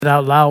it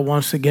out loud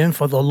once again.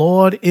 For the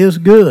Lord is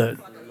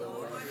good,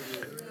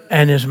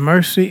 and his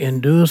mercy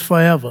endures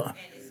forever.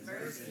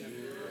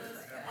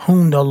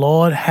 Whom the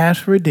Lord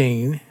has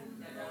redeemed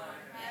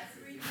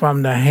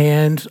from the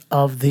hands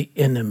of the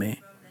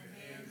enemy.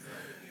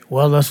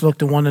 Well, let's look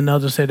to one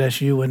another, say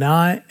that's you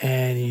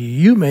and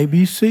you may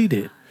be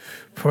seated.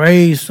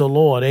 Praise the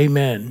Lord.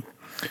 Amen.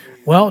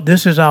 Well,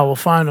 this is our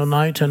final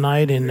night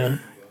tonight in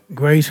the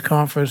Grace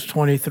Conference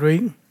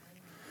 23.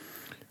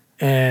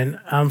 And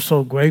I'm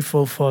so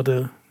grateful for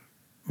the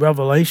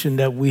revelation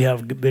that we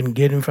have been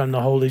getting from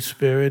the Holy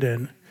Spirit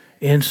and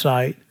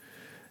insight.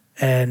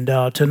 And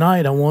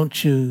tonight I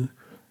want you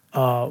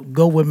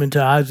go with me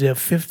to Isaiah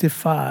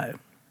 55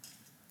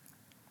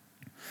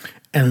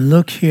 and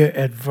look here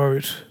at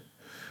verse,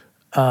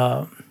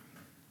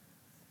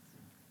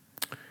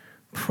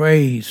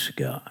 praise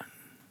God.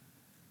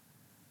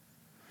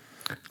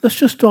 Let's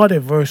just start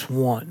at verse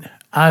 1.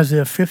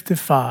 Isaiah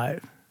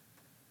 55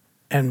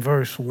 and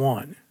verse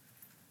 1.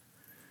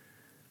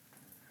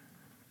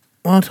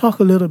 I want to talk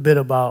a little bit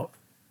about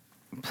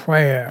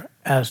prayer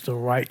as the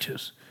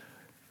righteous.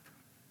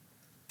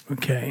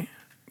 Okay.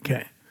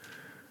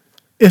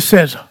 It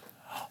says,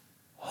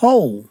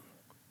 ho,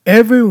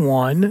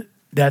 everyone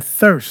that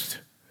thirsts,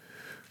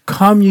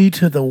 come ye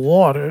to the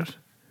waters,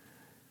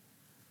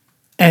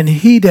 and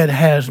he that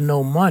has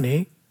no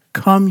money,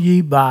 come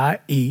ye buy,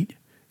 eat.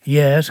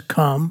 Yes,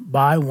 come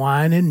buy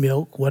wine and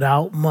milk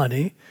without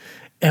money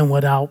and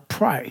without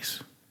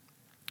price.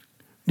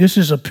 This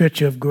is a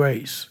picture of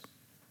grace.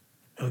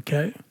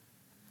 Okay?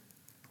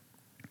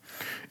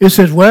 It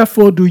says,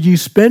 wherefore do ye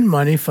spend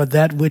money for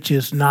that which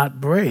is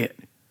not bread?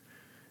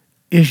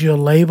 Is your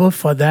labor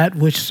for that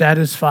which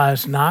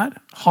satisfies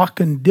not?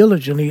 Hearken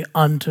diligently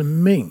unto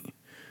me.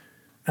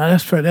 Now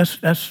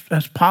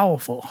that's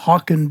powerful.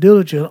 Hearken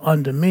diligently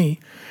unto me,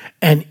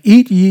 and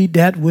eat ye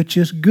that which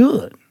is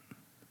good.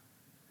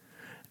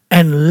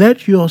 And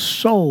let your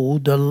soul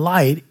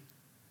delight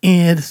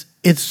in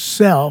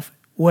itself,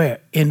 where?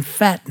 In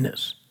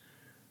fatness.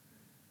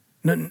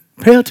 Now,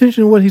 pay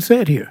attention to what he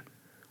said here.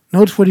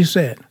 Notice what he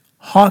said.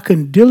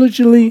 Hearken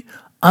diligently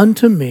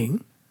unto me.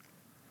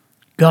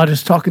 God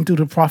is talking to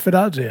the prophet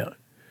Isaiah.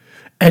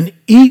 And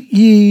eat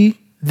ye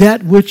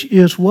that which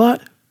is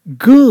what?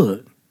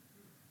 Good.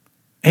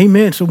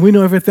 Amen. So we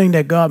know everything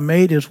that God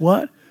made is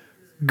what?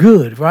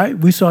 Good, right?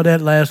 We saw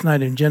that last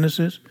night in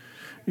Genesis,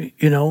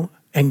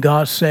 and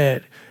God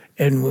said,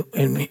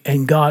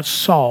 and God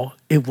saw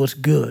it was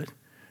good.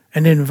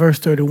 And then in verse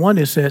 31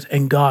 it says,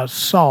 and God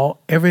saw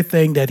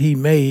everything that he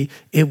made,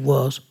 it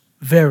was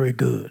very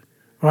good,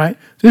 right?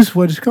 This is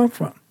where it's come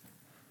from.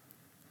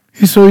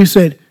 So he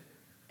said,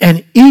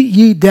 and eat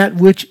ye that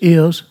which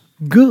is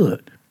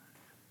good.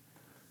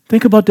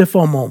 Think about that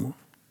for a moment.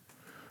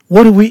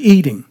 What are we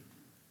eating?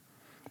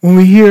 When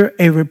we hear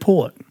a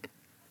report,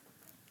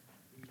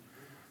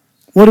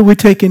 what are we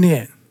taking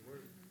in?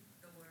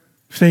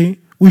 See,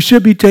 we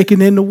should be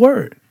taking in the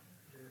word.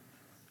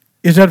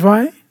 Is that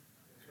right?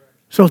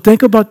 So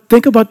think about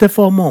that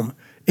for a moment.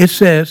 It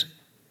says,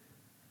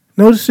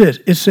 notice this.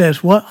 It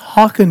says what?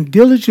 Hearken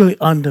diligently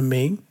unto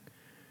me.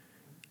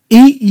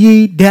 Eat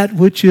ye that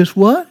which is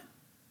what?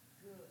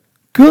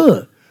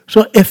 Good.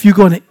 So if you're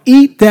going to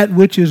eat that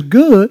which is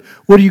good,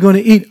 what are you going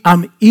to eat?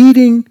 I'm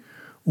eating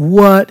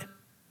what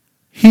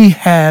he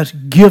has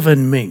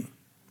given me.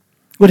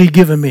 What he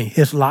given me?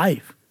 His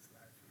life.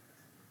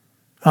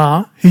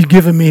 He's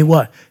given me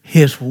what?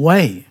 His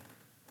way.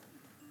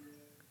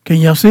 Can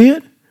y'all see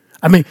it?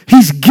 I mean,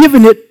 he's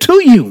given it to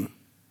you.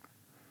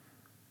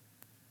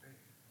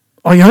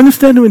 Are you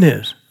understanding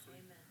this?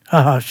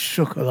 So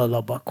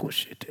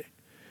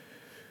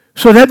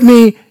that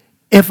means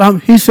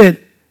he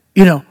said,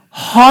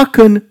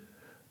 hearken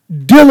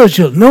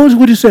diligently. Notice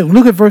what he said.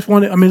 Look at verse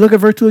 1. Look at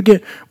verse 2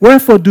 again.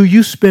 Wherefore do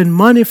you spend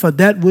money for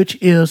that which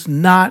is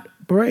not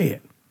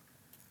bread?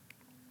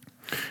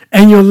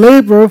 And your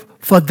labor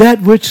for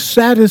that which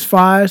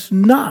satisfies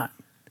not.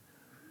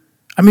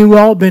 We've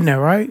all been there,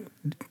 right?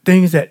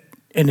 Things that,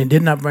 and it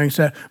did not bring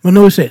satisfaction. But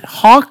notice it.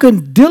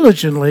 Hearken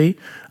diligently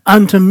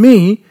unto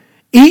me.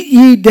 Eat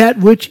ye that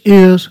which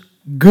is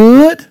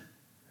good.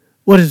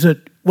 What is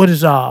it? What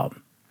is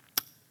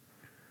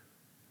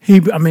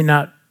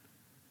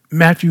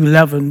Matthew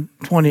 11,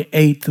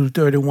 28 through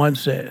 31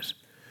 says.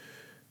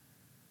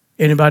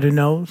 Anybody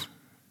knows?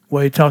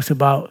 Where he talks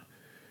about,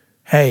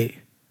 hey,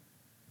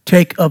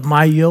 take up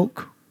my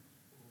yoke,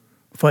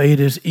 for it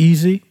is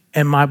easy,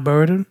 and my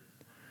burden,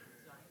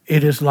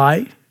 it is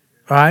light,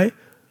 right?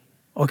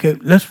 Okay,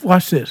 let's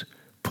watch this.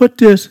 Put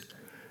this,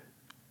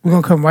 we're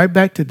going to come right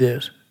back to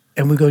this,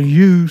 and we're going to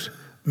use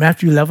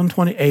Matthew 11,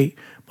 28,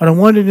 but I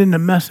want it in the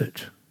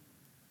Message.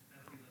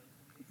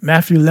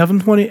 Matthew 11,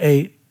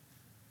 28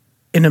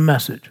 in the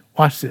Message.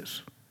 Watch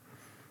this.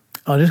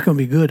 Oh, this is going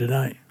to be good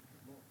tonight.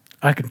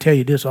 I can tell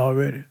you this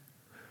already.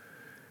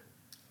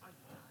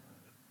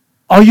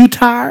 Are you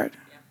tired?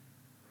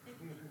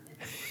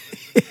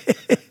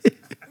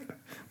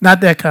 Not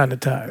that kind of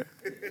tired.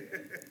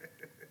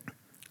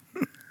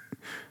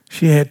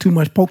 She had too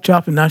much pork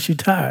chop and now she's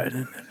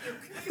tired.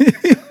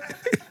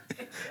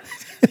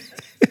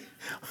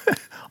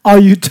 Are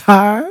you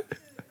tired,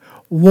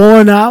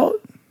 worn out,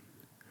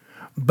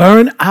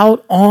 burned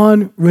out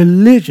on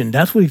religion?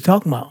 That's what he's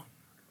talking about.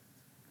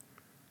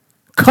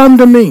 Come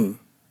to me.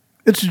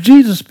 It's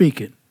Jesus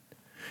speaking.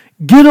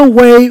 Get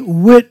away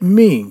with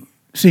me.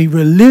 See,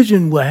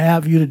 religion will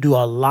have you to do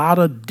a lot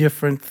of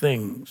different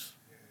things.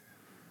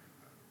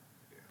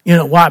 You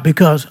know why?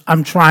 Because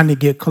I'm trying to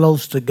get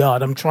close to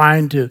God. I'm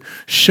trying to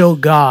show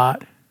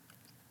God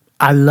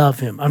I love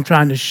him. I'm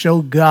trying to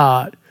show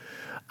God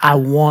I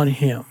want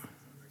him.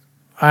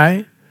 All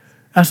right?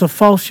 That's a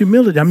false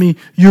humility. I mean,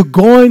 you're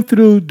going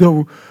through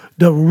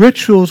the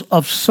rituals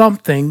of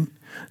something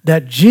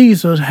that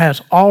Jesus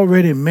has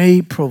already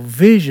made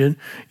provision.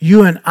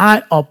 You and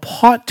I are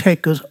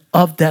partakers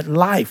of that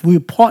life. We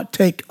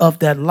partake of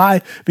that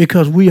life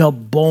because we are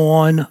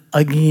born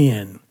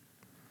again.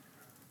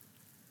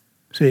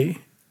 See?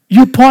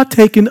 You're a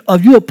partaker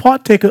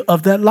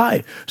of that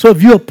life. So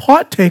if you're a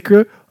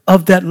partaker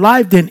of that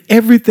life, then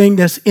everything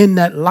that's in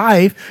that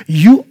life,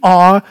 you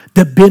are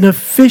the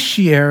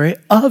beneficiary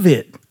of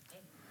it.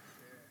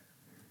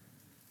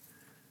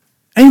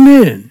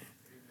 Amen.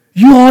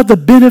 You are the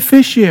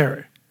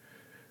beneficiary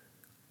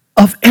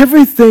of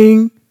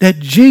everything that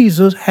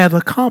Jesus had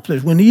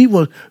accomplished. When he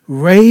was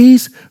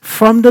raised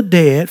from the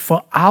dead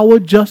for our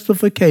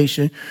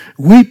justification,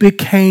 we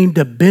became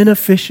the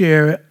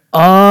beneficiary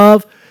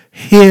of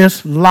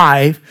his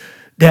life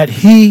that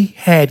he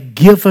had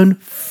given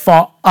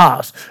for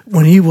us.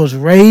 When he was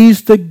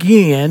raised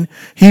again,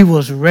 he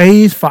was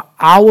raised for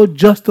our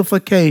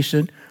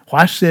justification.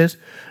 Watch this.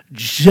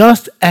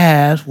 Just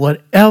as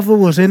whatever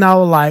was in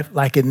our life,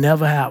 like it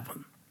never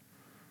happened.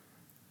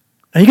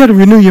 And you got to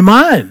renew your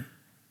mind,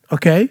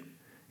 okay?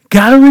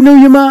 Got to renew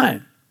your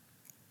mind.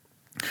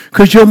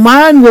 Because your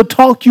mind will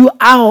talk you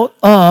out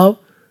of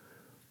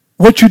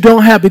what you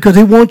don't have, because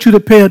they want you to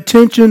pay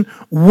attention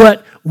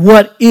what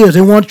is.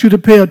 They want you to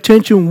pay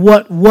attention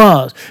what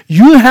was.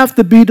 You have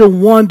to be the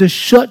one to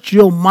shut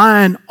your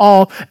mind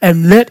off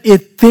and let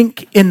it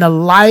think in the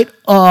light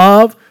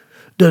of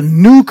the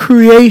new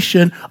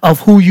creation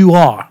of who you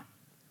are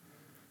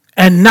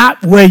and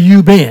not where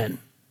you've been.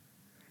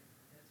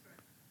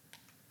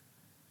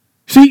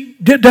 See,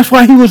 that's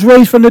why he was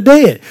raised from the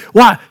dead.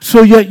 Why?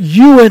 So that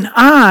you and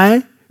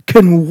I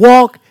can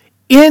walk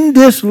in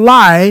this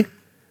life.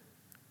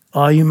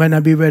 Oh, you might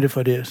not be ready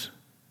for this.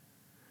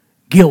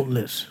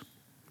 Guiltless.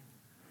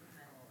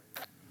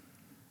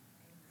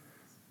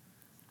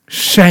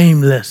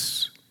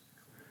 Shameless.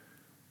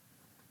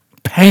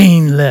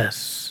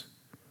 Painless.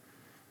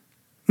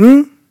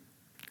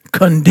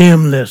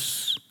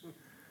 Condemnless.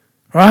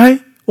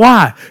 Right?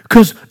 Why?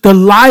 Because the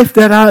life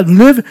that I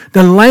live,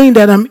 the lane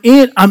that I'm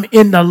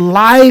in the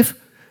life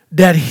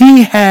that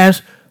he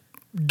has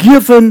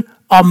given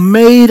or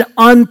made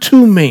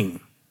unto me.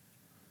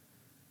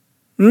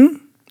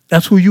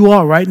 That's who you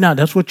are right now.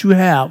 That's what you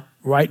have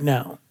right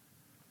now.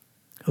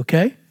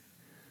 Okay?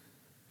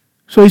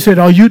 So he said,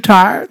 are you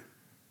tired?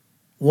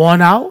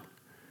 Worn out?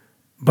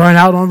 Burnt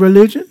out on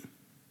religion?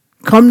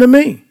 Come to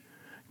me.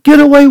 Get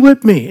away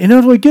with me. In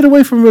other words, get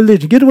away from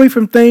religion. Get away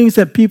from things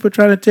that people are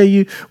trying to tell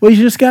you, well, you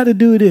just got to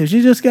do this.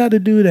 You just got to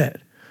do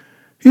that.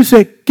 He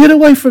said, get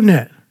away from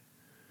that.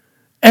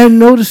 And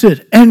notice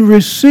it. And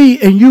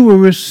receive, and you will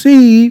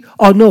receive,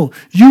 or no,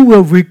 you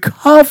will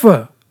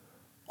recover.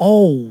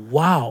 Oh,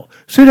 wow.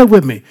 Say that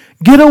with me.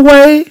 Get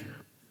away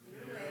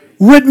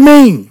with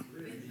me.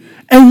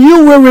 And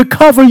you will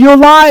recover your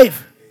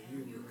life.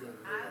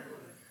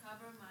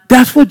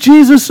 That's what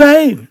Jesus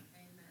saying.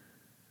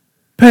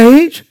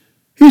 Paige.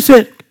 He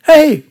said,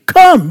 hey,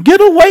 come, get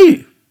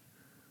away.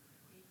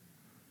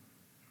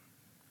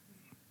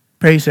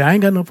 Paige said, I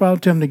ain't got no problem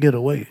telling him to get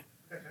away.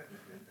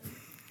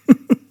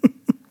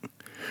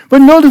 But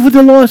notice what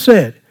the Lord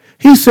said.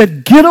 He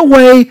said, get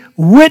away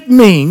with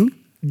me.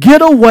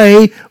 Get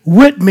away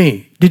with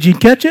me. Did you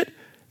catch it?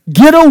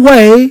 Get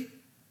away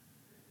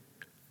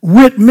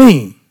with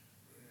me.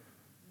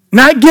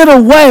 Not get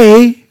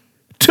away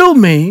to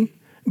me.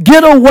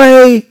 Get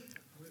away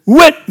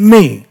with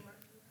me.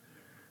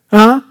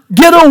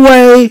 Get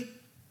away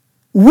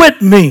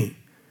with me.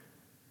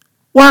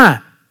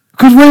 Why?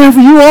 Because wherever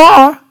you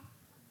are,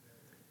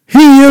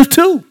 he is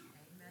too.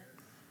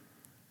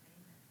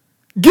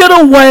 Get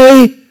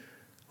away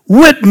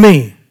with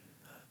me.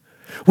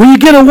 When you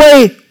get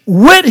away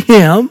with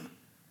him,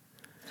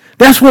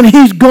 that's when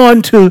he's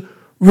going to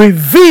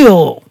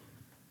reveal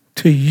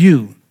to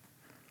you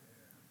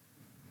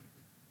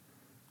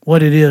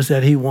what it is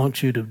that he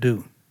wants you to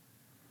do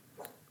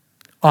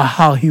or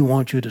how he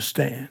wants you to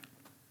stand.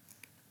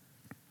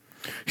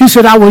 He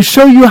said, I will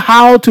show you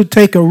how to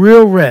take a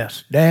real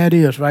rest. There it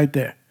is right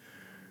there.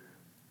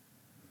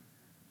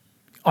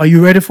 Are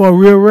you ready for a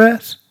real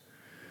rest?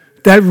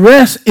 That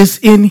rest is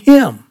in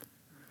him.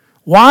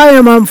 Why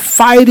am I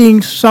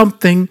fighting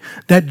something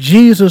that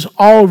Jesus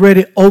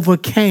already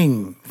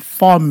overcame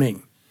for me?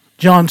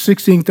 John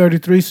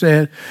 16:33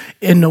 said,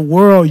 in the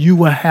world you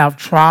will have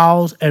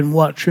trials and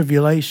what?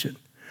 Tribulation.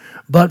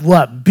 But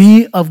what?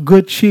 Be of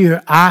good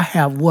cheer. I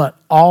have what?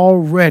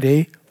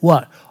 Already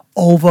what?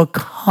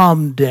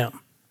 Overcome them.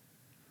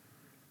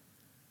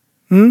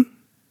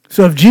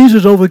 So if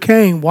Jesus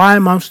overcame, why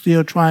am I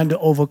still trying to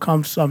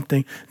overcome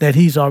something that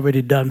he's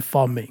already done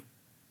for me?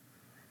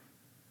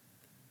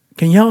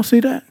 Can y'all see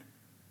that?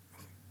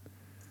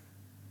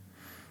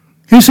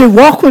 He said,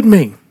 walk with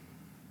me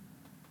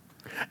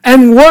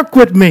and work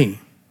with me.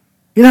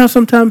 You know how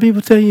sometimes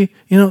people tell you,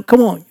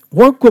 come on,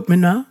 work with me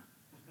now.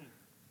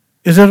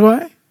 Is that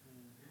right?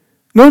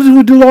 Notice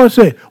what the Lord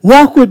said,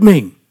 walk with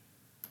me.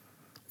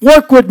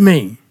 Work with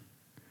me.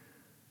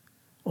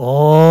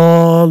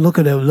 Oh, look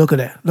at that, look at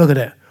that, look at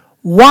that.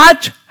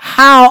 Watch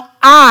how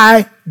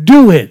I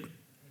do it.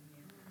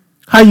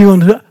 How you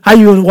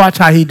gonna watch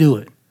how he do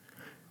it?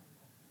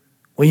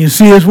 When you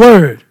see his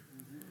word.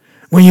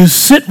 When you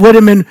sit with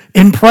him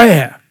in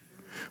prayer.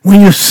 When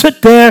you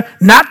sit there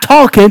not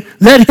talking,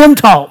 let him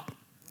talk.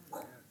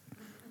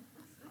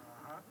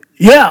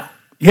 Yeah.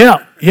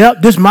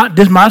 This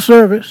my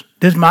service.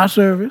 This my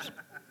service.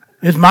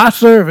 It's my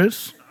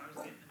service.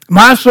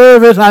 My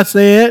service, I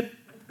said.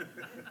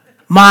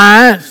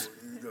 Mine.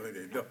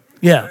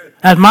 Yeah,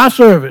 that's my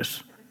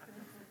service.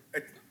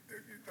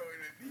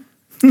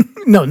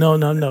 No,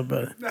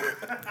 brother.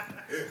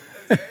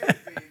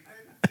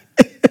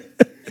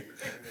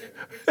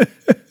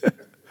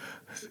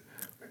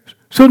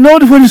 So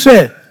notice what he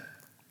said.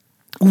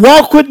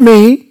 Walk with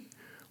me,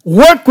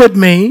 work with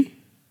me,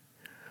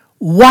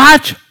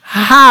 watch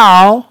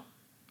how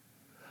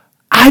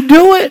I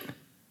do it.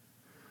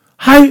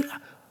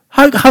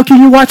 How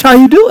can you watch how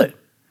you do it?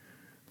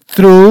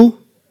 Through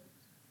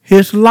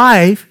his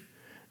life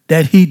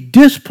that he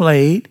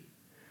displayed.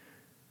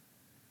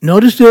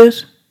 Notice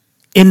this.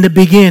 In the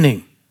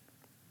beginning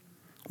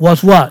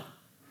was what?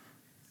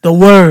 The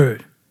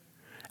Word.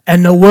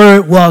 And the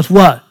Word was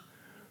what?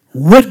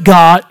 With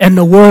God. And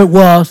the Word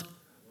was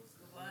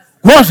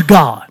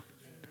God.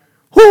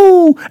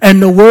 Who?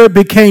 And the Word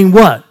became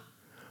what?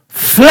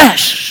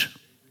 Flesh.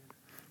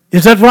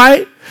 Is that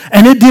right?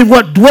 And it did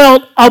what?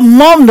 Dwelt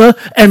among us.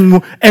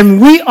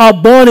 And we are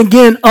born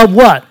again of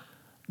what?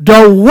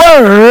 The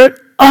Word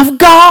of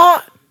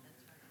God.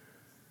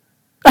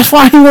 That's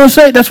why he won't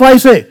say. That's why he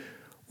said,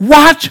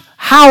 watch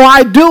how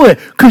I do it.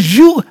 Because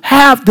you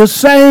have the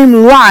same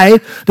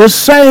life, the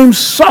same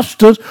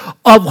substance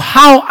of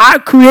how I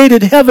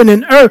created heaven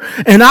and earth.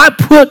 And I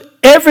put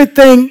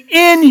everything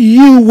in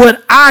you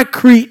what I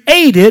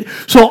created.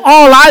 So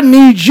all I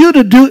need you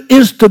to do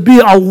is to be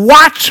a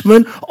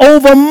watchman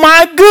over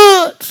my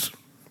goods.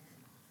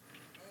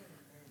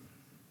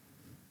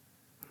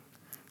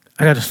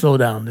 I got to slow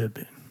down a little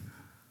bit.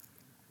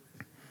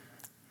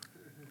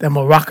 That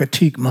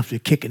Morocco-tique must be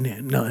kicking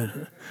in. No.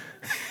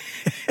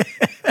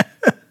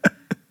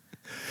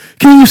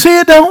 Can you see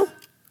it though?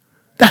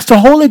 That's the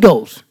Holy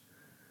Ghost.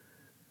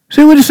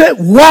 See what he said?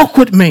 Walk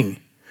with me.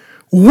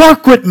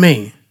 Work with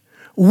me.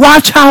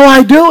 Watch how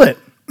I do it.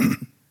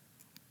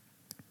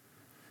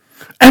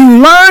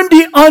 And learn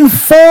the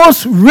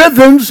unforced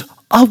rhythms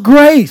of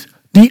grace.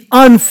 The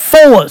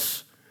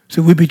unforced.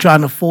 See, we be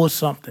trying to force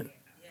something.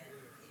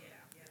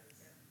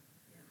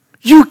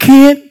 You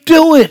can't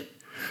do it.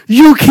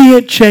 You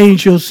can't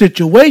change your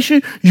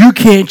situation. You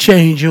can't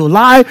change your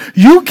life.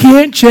 You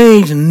can't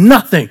change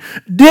nothing.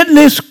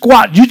 Diddly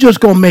squat. You're just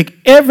going to make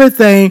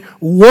everything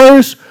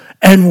worse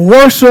and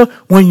worse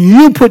when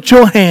you put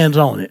your hands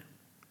on it.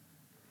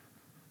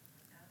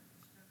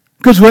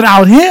 Because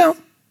without him,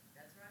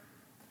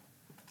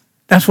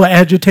 that's where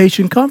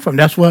agitation comes from.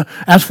 That's where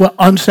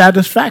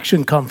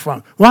unsatisfaction comes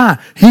from. Why?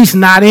 He's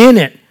not in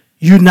it.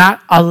 You're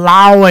not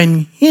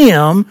allowing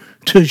him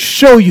to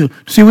show you.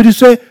 See what he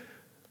said?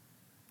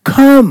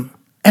 Come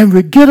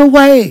and get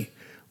away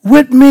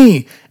with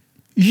me.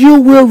 You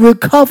will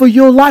recover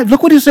your life.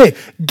 Look what he said.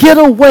 Get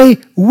away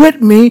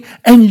with me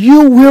and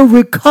you will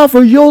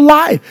recover your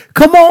life.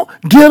 Come on,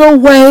 get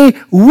away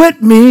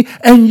with me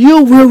and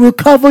you will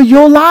recover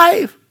your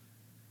life.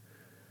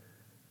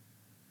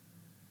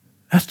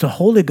 That's the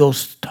Holy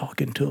Ghost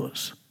talking to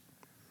us.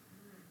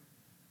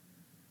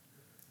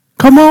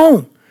 Come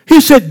on. He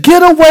said,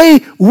 get away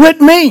with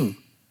me.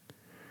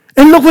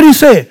 And look what he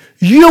said.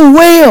 You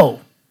will.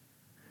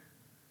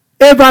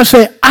 Everybody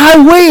say, I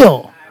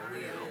will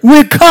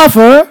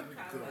recover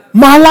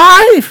my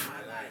life.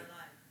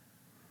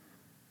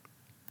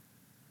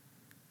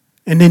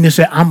 And then they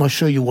say, I'm going to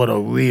show you what a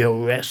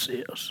real rest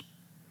is.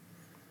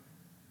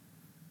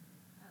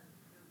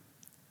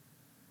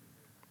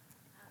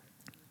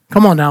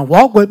 Come on now,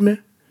 walk with me.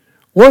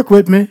 Work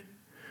with me.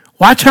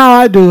 Watch how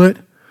I do it.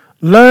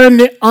 Learn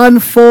the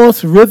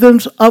unforced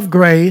rhythms of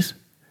grace.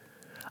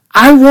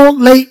 I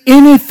won't lay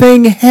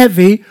anything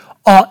heavy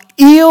or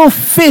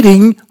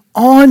ill-fitting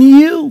on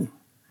you.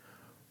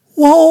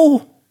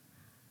 Whoa.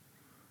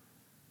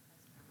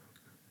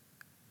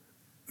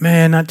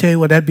 Man, I tell you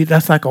what,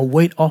 that's like a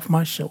weight off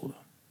my shoulder.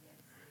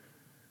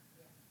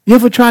 You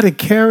ever try to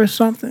carry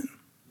something?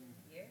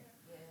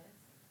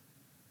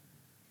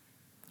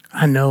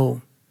 I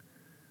know.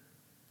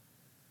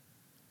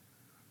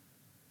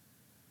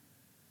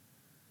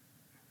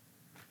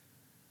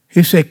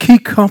 He said,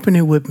 keep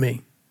company with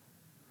me.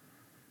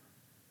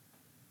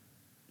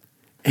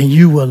 And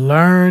you will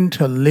learn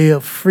to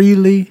live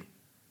freely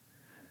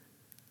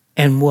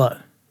and what?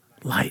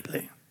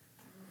 Lightly.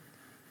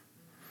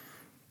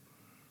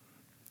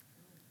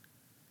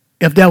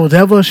 If there was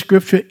ever a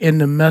scripture in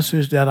the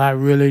message that I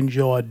really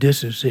enjoyed,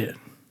 this is it.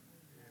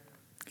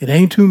 It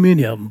ain't too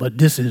many of them, but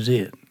this is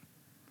it.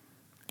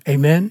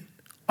 Amen?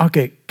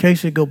 Okay,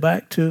 Casey, go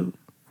back to.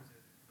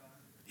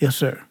 Yes,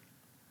 sir.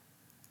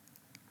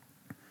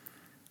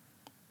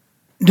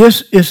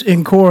 This is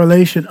in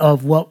correlation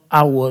of what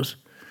I was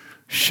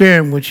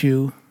sharing with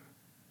you.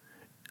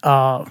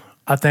 I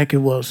think it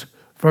was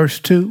verse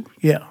 2.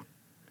 Yeah.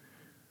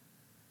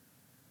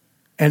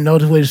 And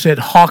notice what it said,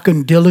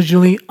 hearken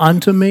diligently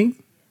unto me.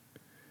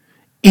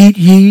 Eat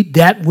ye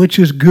that which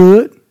is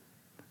good.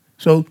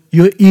 So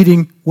you're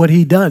eating what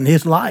he done,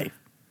 his life.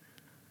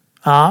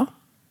 And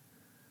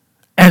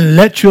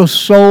let your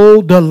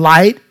soul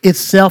delight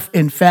itself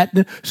in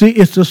fatness. See,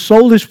 it's the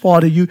soulish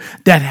part of you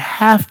that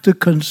have to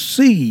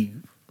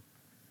conceive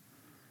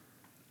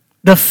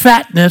the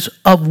fatness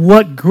of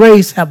what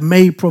grace have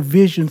made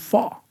provision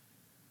for.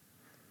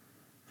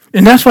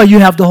 And that's why you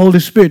have the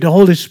Holy Spirit. The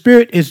Holy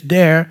Spirit is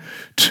there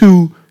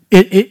to,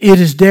 it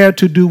is there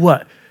to do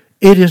what?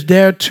 It is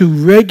there to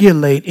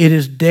regulate. It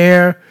is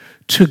there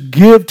to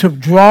give, to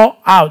draw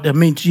out. That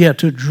means,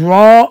 to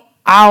draw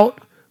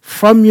out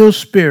from your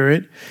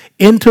spirit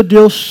into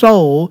your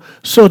soul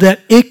so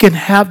that it can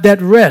have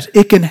that rest.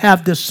 It can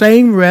have the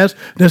same rest,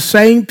 the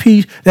same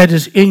peace that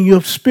is in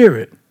your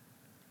spirit.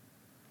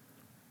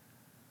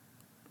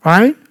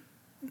 Right?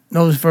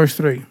 Notice verse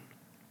 3.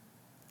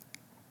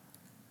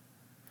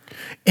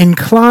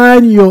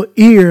 Incline your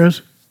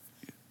ears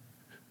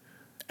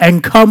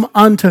and come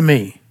unto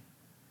me.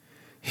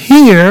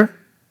 Hear,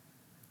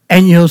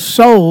 and your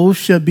soul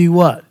shall be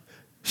what?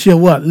 Shall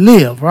what?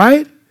 Live,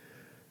 right?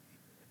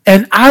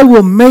 And I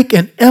will make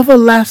an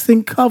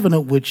everlasting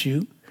covenant with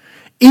you,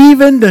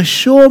 even the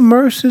sure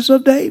mercies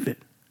of David.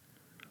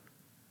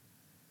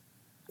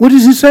 What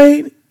is he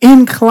saying?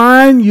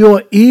 Incline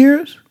your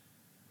ears.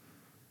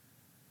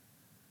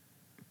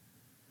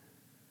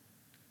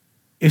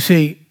 You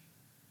see,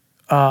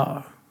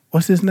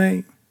 what's his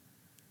name?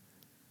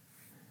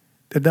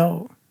 The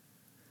dog.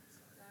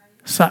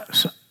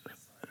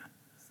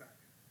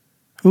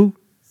 Who?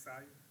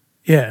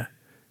 Yeah.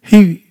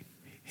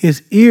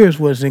 His ears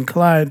was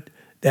inclined,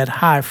 that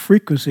high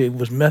frequency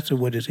was messing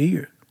with his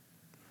ear.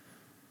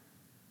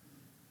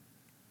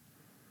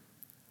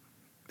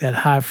 That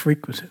high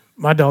frequency.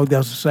 My dog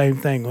does the same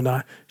thing.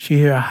 When she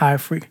hear a high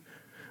frequency,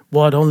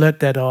 boy, don't let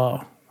that,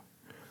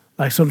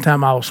 like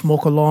sometime our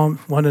smoke alarm,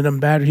 one of them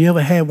batteries. You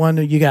ever had one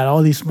that you got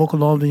all these smoke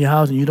alarms in your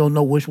house and you don't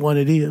know which one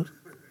it is?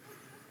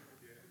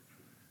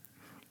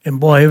 And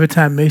boy, every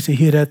time Macy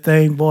hear that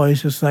thing, boy,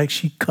 it's just like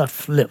she cuts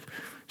flips,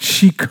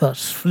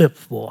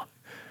 boy.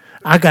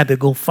 I got to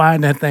go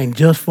find that thing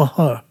just for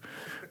her.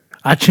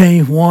 I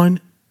changed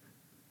one,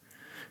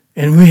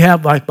 and we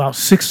have like about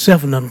 6,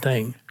 7 of them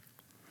things.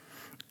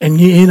 And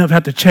you end up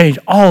having to change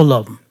all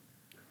of them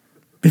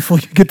before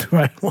you get the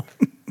right one.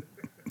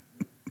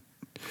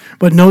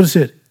 But notice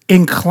it.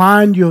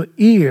 Incline your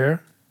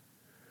ear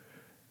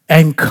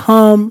and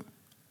come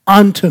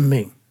unto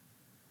me.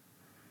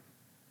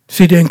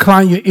 See, to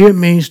incline your ear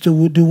means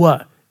to do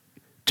what?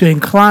 To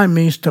incline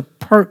means to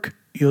perk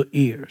your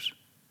ears.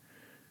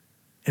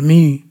 It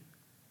means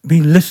be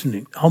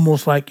listening.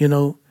 Almost like, you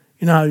know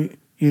how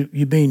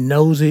you being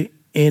nosy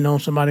in on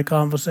somebody's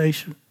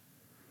conversation?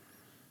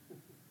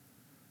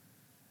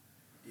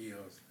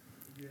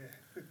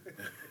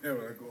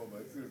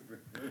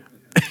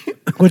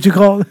 What you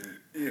call it?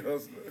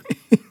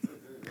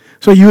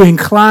 So you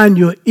incline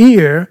your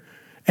ear,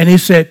 and he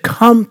said,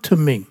 come to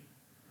me.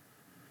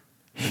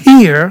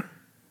 Hear,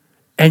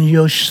 and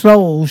your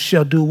soul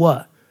shall do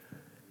what?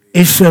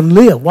 It shall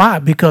live. Why?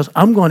 Because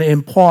I'm going to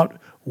impart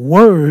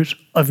words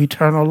of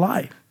eternal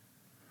life.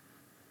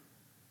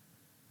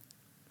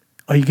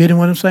 Are you getting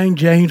what I'm saying?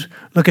 James,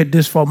 look at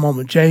this for a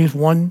moment. James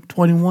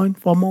 1:21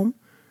 for a moment.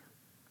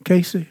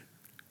 Casey.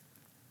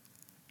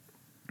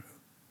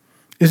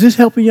 Is this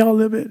helping y'all a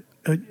little bit?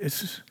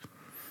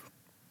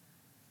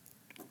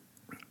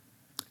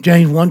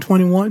 James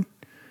 1:21.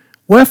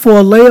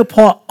 Wherefore lay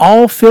apart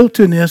all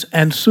filthiness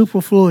and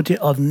superfluity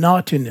of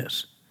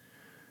naughtiness.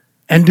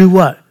 And do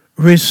what?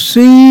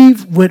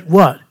 Receive with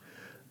what?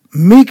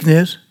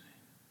 Meekness.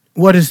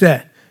 What is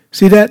that?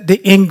 See that?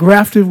 The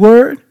engrafted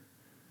word?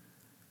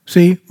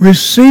 See?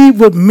 Receive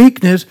with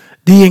meekness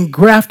the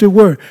engrafted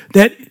word.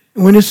 That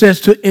when it says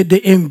to the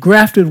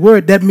engrafted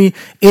word, that means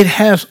it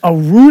has a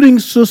rooting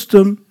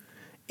system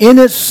in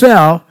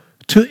itself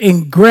to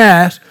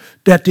engraft,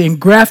 that the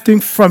engrafting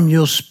from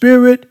your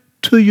spirit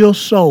to your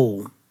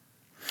soul.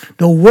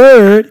 The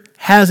word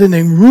has an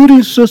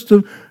enrooting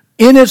system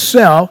in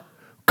itself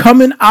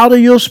coming out of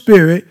your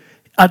spirit,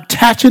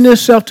 attaching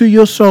itself to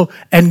your soul,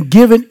 and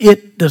giving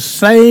it the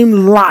same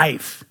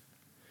life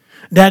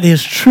that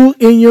is true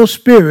in your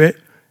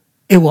spirit.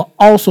 It will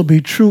also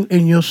be true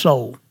in your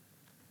soul.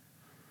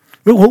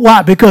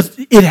 Why? Because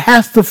it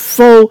has to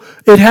flow.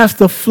 It has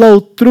to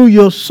flow through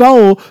your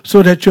soul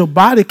so that your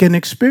body can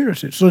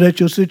experience it, so that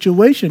your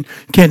situation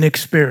can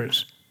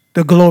experience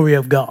the glory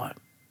of God.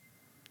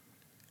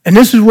 And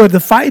this is where the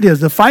fight is.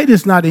 The fight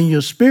is not in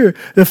your spirit.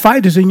 The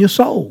fight is in your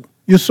soul.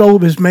 Your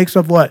soul is makes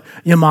of what?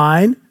 Your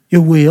mind,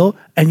 your will,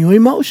 and your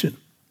emotion.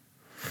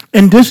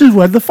 And this is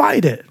where the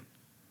fight is.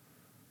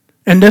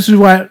 And this is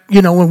why,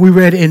 when we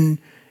read in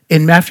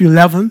Matthew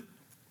 11,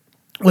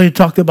 when he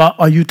talked about,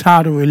 are you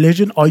tired of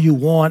religion? Are you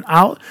worn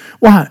out?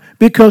 Why?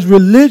 Because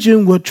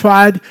religion will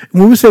try,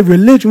 when we say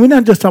religion, we're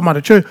not just talking about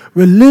the church.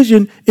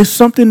 Religion is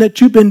something that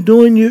you've been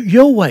doing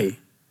your way.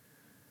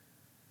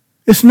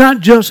 It's not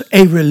just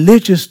a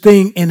religious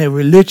thing in a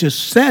religious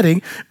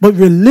setting, but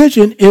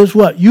religion is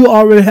what? You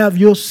already have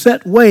your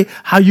set way,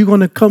 how you're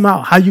going to come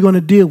out, how you're going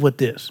to deal with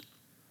this.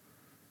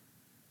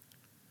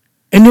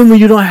 And then when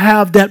you don't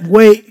have that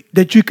way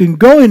that you can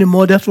go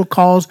anymore, that's what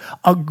causes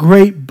a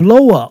great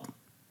blow up.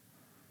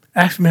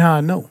 Ask me how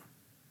I know.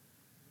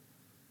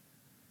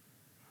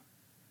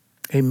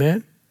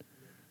 Amen.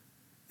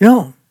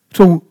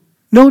 So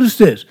notice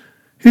this.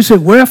 He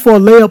said, wherefore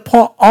lay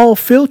apart all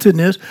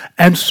filthiness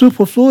and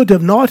superfluity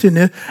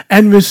naughtiness,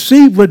 and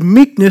receive with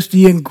meekness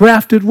the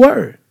engrafted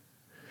word,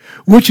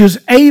 which is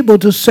able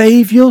to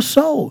save your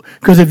soul.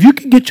 Because if you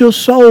can get your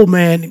soul,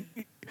 man,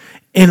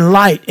 in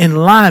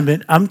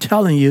alignment, I'm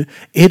telling you,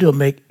 it'll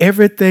make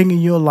everything in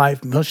your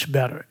life much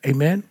better.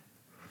 Amen.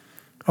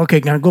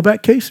 Okay, can I go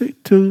back, Casey,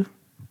 to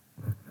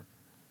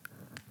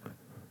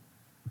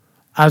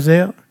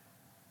Isaiah?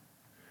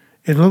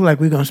 It looked like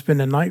we're going to spend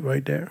the night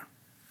right there.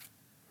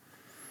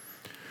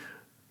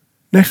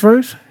 Next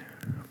verse.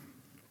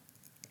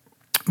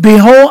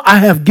 Behold, I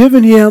have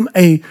given him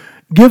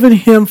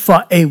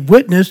for a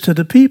witness to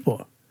the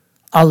people,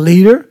 a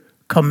leader,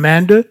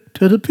 commander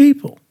to the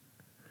people.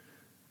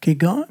 Keep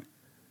going.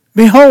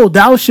 Behold,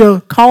 thou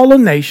shalt call a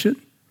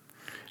nation,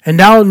 and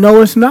thou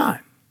knowest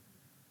not.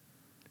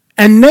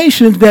 And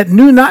nations that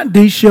knew not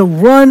thee shall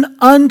run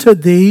unto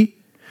thee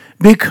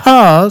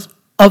because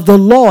of the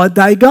Lord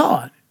thy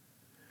God,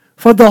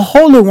 for the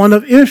Holy One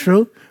of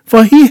Israel,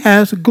 for he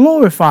has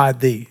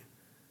glorified thee.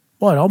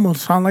 Boy, it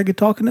almost sounds like you're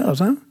talking to us,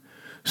 huh?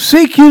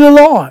 Seek ye the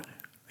Lord.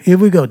 Here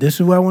we go. This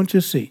is what I want you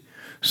to see.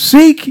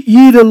 Seek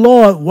ye the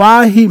Lord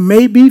while he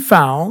may be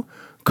found.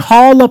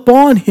 Call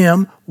upon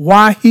him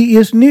while he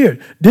is near.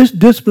 This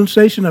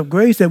dispensation of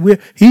grace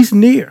he's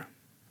near.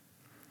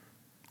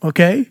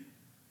 Okay?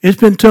 It's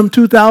been some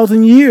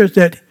 2,000 years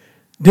that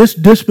this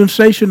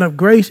dispensation of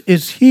grace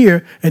is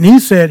here. And he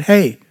said,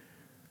 hey,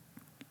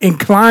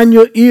 incline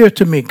your ear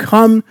to me.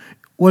 Come,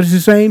 what is he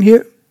saying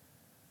here?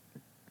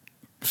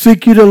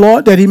 Seek you the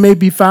Lord that he may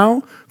be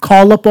found.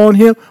 Call upon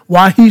him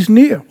while he's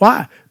near.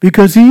 Why?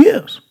 Because he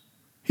is.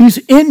 He's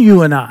in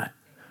you and I.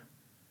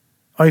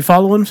 Are you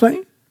following what I'm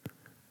saying?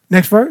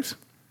 Next verse.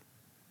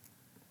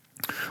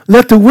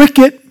 Let the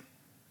wicked,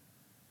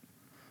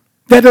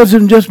 that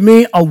doesn't just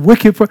mean a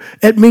wicked person.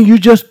 It means you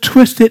just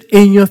twist it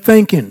in your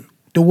thinking.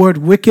 The word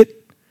wicked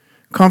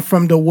comes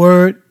from the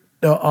word,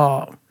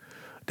 the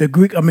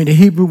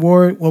Hebrew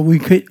word, what we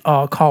could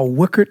call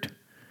wicked.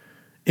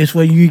 It's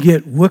where you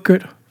get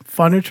wicked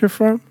furniture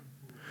from.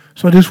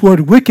 So this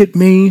word wicked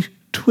means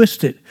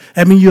twisted.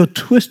 I mean, you're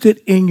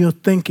twisted in your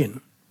thinking.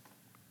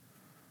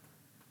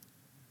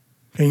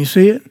 Can you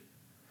see it?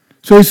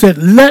 So he said,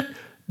 let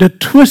the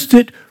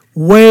twisted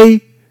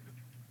way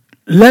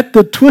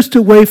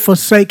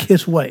forsake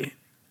his way,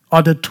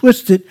 or the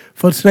twisted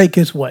forsake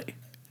his way.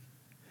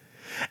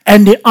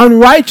 And the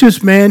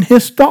unrighteous man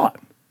his thought.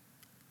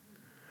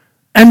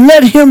 And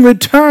let him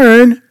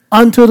return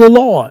unto the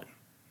Lord.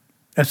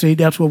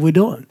 That's what we're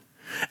doing.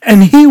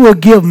 And he will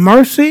give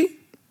mercy,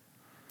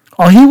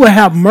 or he will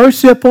have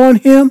mercy upon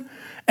him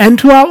and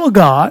to our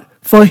God,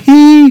 for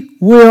he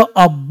will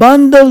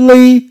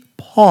abundantly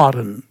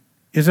pardon.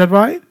 Is that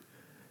right?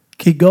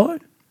 Keep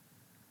going.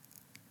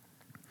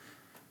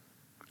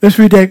 Let's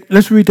read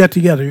that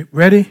together.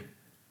 Ready?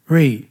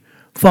 Read.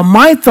 For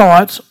my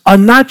thoughts are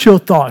not your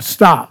thoughts.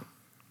 Stop.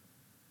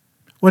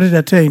 What is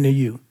that saying to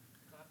you?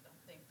 God don't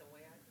think the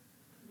way I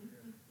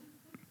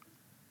do.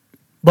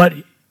 But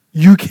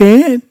you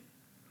can,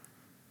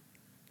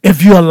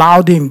 if you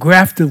allow the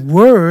engrafted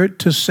word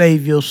to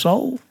save your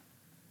soul.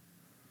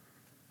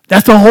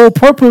 That's the whole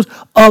purpose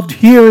of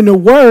hearing the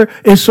word,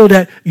 is so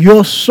that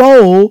your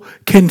soul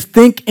can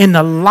think in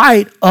the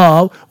light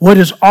of what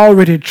is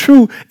already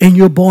true in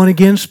your born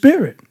again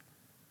spirit.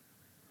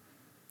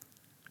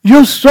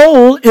 Your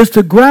soul is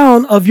the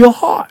ground of your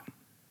heart.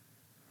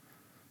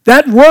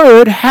 That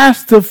word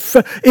has to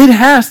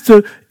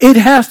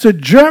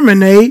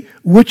germinate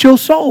with your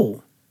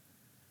soul.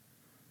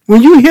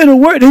 When you hear the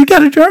word, you got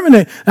to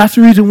germinate. That's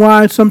the reason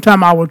why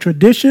sometimes our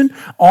tradition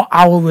or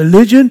our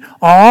religion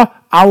or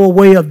our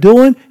way of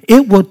doing,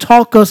 it will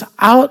talk us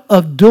out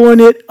of doing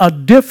it a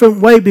different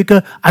way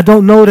because I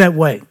don't know that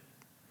way.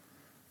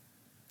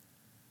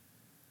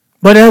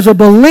 But as a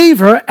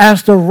believer,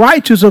 as the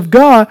righteous of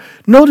God,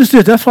 notice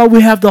this. That's why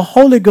we have the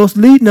Holy Ghost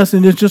leading us.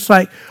 And it's just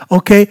like,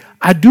 okay,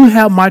 I do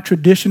have my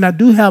tradition. I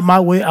do have my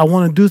way. I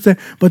want to do things.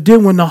 But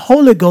then when the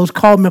Holy Ghost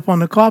called me up on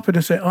the carpet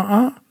and said,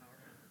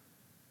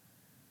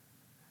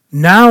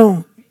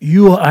 now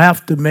you will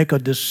have to make a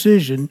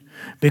decision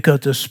because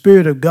the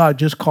Spirit of God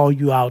just called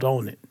you out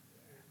on it.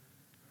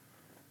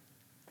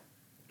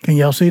 Can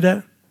y'all see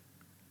that?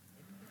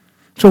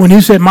 So when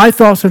he said, my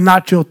thoughts are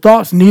not your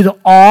thoughts, neither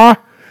are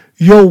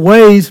your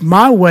ways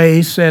my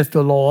ways, says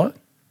the Lord.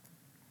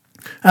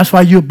 That's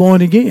why you're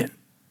born again.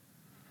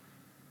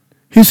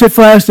 He said,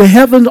 for as the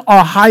heavens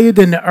are higher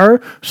than the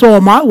earth, so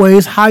are my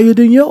ways higher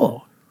than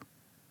your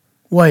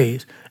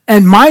ways.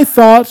 And my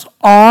thoughts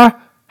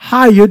are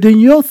higher than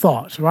your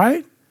thoughts,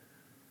 right?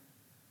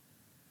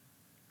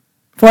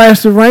 For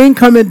as the rain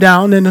cometh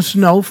down and the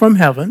snow from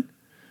heaven,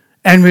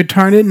 and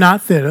returneth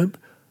not thither,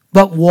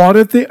 but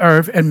watereth the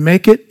earth, and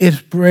maketh it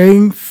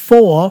spring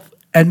forth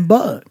and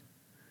bud.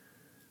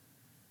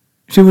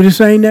 See what he's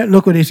saying there?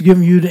 Look what he's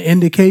giving you the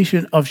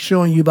indication of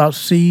showing you about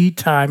seed,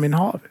 time, and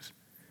harvest.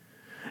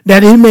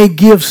 That he may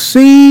give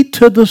seed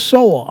to the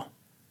sower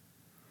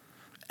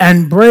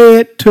and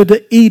bread to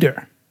the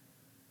eater.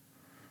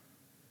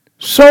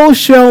 So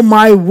shall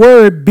my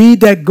word be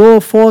that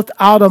goeth forth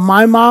out of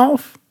my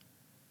mouth.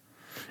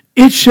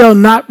 It shall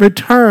not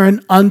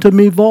return unto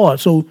me void.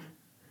 So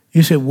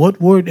you say, what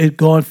word is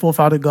going forth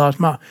out of God's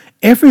mouth?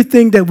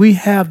 Everything that we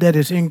have that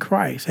is in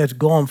Christ has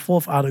gone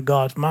forth out of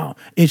God's mouth.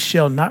 It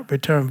shall not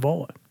return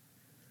void.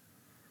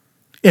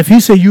 If he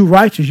said you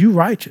righteous, you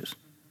righteous.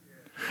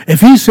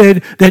 If he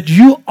said that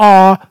you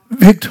are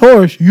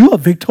victorious, you are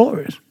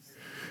victorious.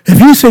 If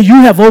he said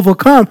you have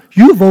overcome,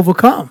 you have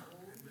overcome.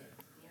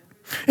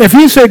 If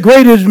he said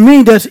greater is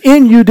me that's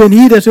in you than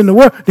he that's in the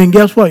world, then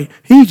guess what?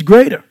 He's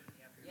greater.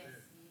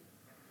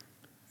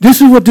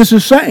 This is what this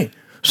is saying.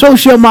 So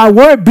shall my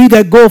word be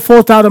that goeth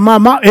forth out of my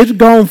mouth. It's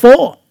gone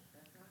forth.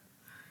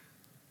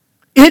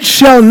 It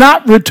shall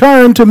not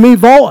return to me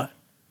void.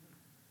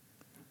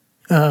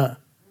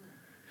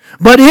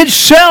 But it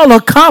shall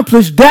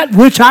accomplish that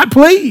which I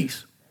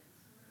please.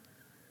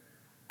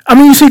 I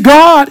mean, you see,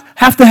 God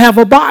have to have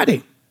a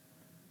body.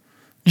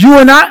 You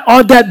and I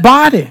are that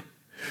body.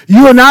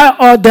 You and I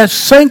are that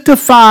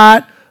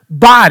sanctified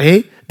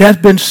body that's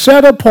been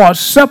set apart,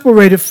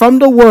 separated from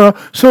the world,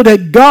 so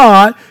that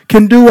God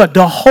can do what?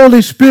 The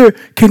Holy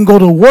Spirit can go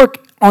to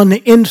work on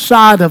the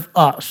inside of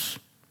us,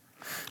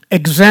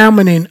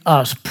 examining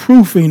us,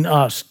 proofing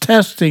us,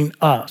 testing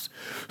us,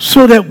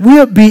 so that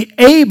we'll be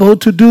able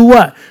to do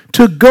what?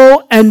 To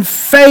go and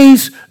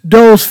face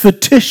those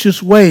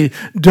fictitious ways,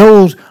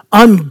 those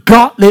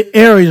ungodly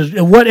areas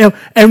and whatever,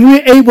 and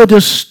we're able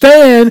to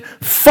stand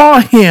for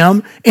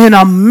him in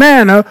a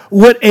manner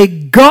with a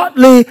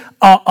godly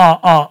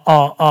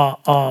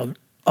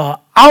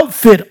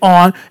outfit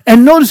on,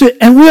 and notice it,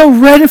 and we're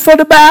ready for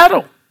the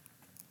battle.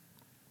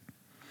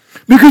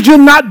 Because you're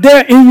not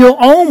there in your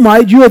own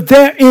might, you're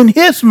there in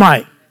his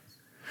might.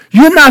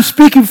 You're not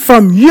speaking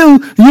from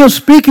you, you're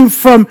speaking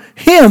from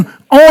him.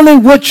 Only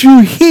what you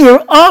hear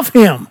of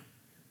him,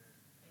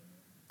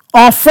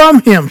 or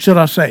from him, should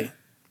I say.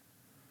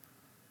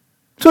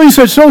 So he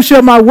said, so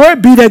shall my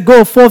word be that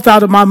goeth forth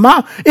out of my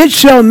mouth. It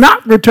shall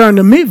not return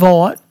to me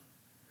void,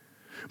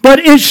 but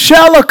it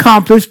shall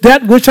accomplish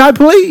that which I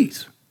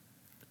please.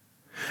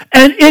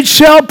 And it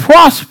shall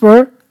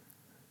prosper,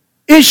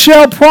 it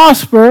shall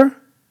prosper,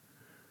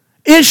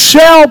 it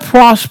shall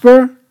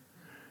prosper,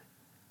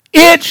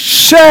 it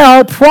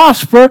shall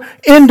prosper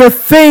in the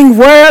thing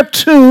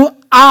whereto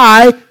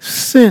I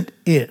sent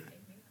it.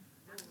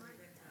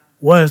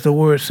 What is the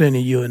word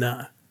sending you and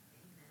I?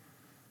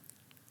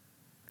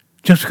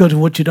 Just because of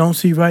what you don't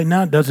see right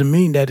now doesn't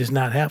mean that it's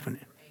not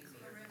happening.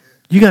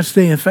 You got to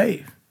stay in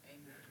faith.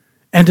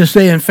 And to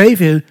stay in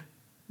faith is,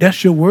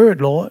 that's your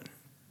word, Lord.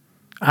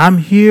 I'm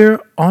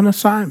here on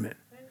assignment.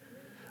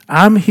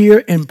 I'm here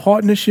in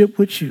partnership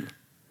with you.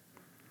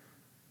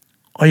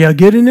 Are y'all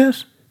getting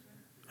this?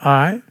 All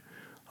right.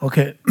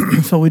 Okay.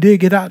 So we did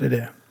get out of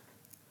there.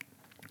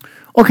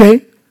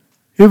 Okay.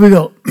 Here we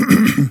go.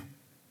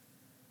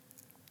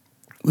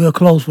 We'll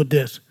close with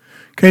this.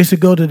 In case you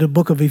go to the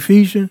book of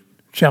Ephesians,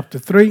 chapter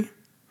 3,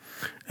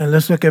 and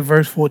let's look at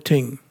verse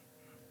 14.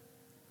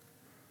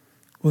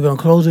 We're going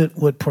to close it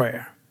with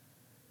prayer.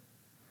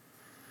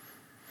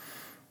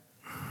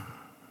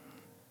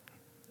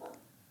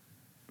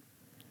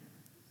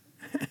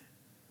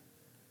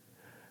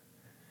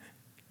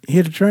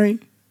 Hear the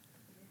train?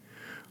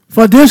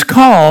 For this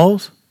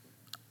cause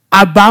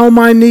I bow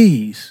my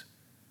knees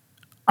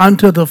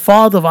unto the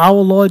Father of our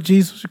Lord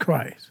Jesus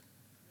Christ.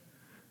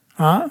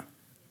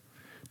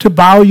 To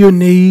bow your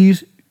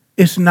knees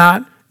is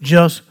not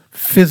just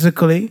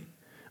physically.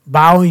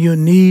 Bowing your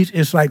knees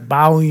is like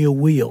bowing your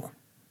will.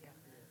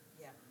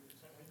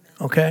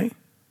 Okay?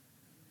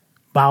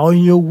 Bowing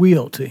your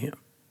will to him.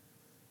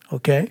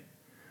 Okay?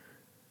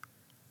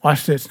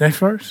 Watch this. Next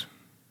verse.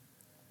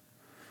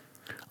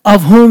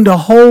 Of whom the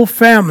whole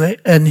family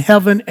in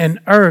heaven and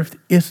earth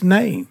is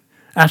named.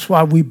 That's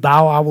why we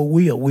bow our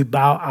will. We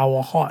bow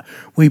our heart.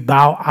 We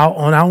bow out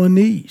on our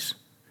knees.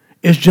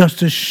 It's just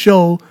to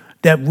show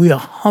that we are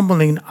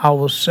humbling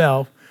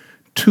ourselves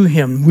to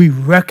him. We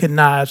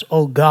recognize,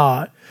 oh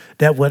God,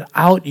 that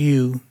without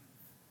you,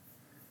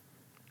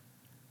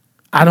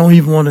 I don't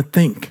even want to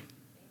think.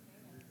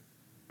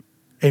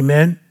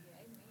 Amen?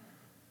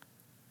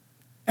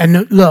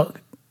 And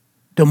look,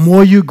 the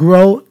more you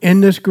grow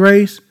in this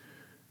grace,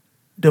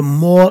 the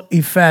more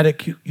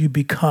emphatic you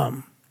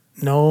become.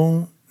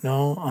 No,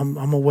 I'm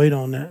going to wait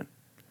on that.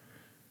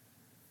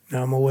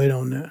 Now I'm going to wait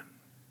on that.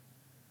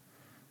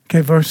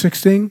 Okay, verse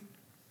 16.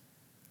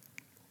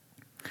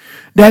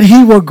 That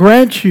he will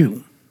grant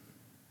you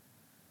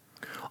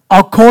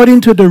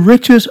according to the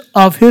riches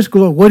of his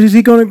glory. What is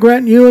he going to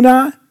grant you and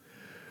I?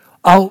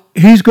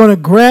 He's going to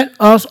grant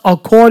us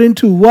according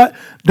to what?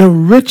 The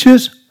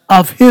riches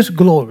of his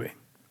glory.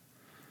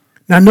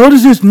 Now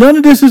notice this, none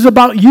of this is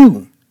about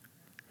you.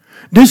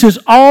 This is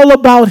all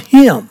about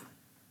him.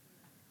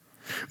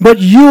 But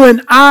you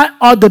and I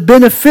are the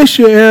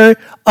beneficiary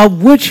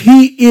of which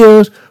he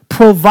is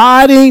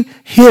providing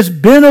his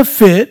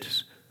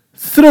benefits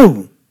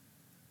through.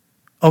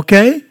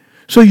 Okay?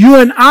 So you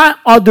and I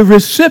are the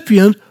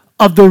recipients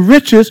of the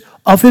riches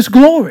of his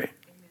glory.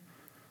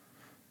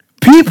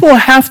 People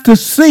have to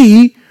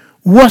see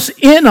what's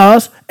in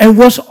us and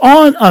what's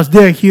on us.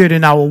 They'll hear it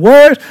in our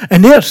words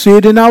and they'll see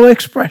it in our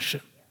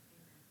expression.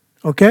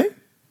 Okay?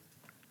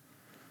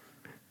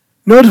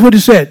 Notice what he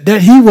said,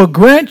 that he will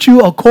grant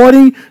you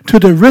according to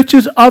the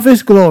riches of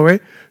his glory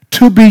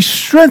to be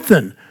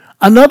strengthened.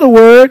 Another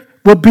word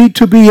would be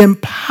to be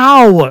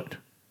empowered.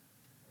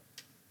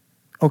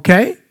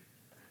 Okay?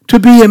 To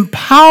be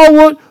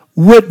empowered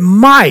with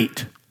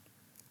might.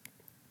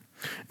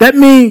 That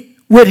means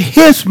with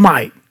his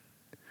might,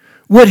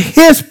 with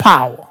his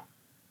power,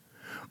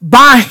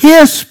 by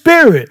his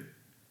spirit,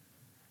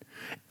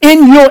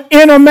 in your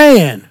inner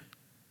man.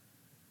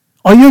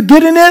 Are you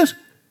getting this?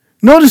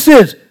 Notice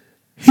this.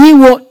 He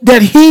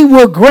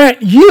will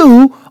grant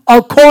you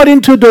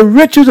according to the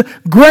riches.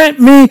 Grant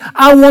me,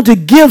 I want to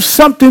give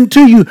something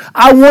to you.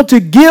 I want to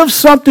give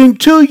something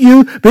to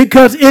you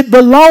because it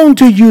belongs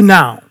to you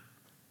now.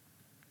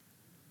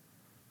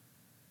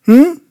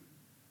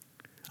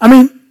 I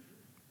mean,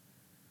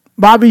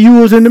 Bobby, you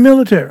was in the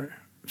military.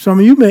 Some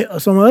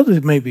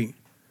others may be.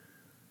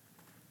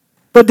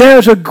 But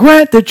there's a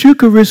grant that you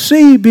could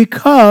receive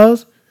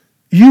because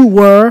you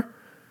were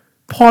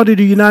part of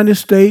the United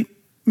States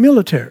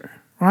military,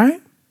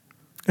 right?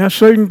 There are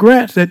certain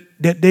grants that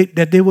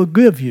they will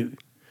give you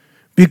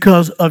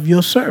because of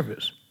your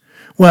service.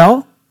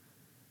 Well,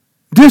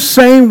 this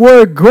same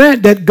word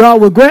grant that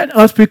God will grant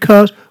us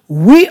because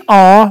we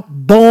are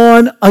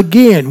born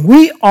again.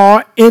 We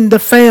are in the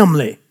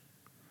family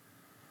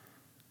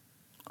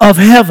of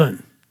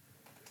heaven.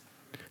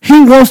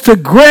 He wants to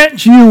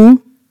grant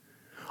you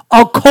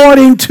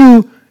according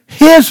to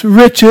his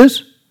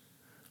riches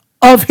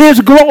of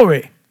his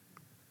glory.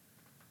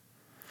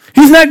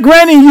 He's not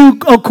granting you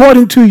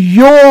according to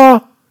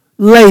your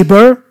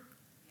labor,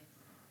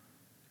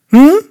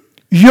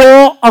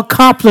 your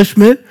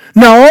accomplishment.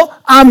 No,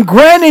 I'm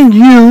granting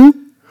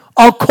you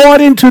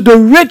according to the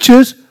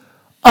riches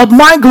of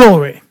my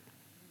glory.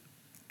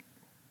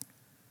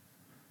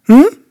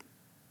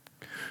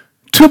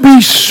 To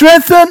be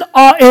strengthened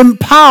or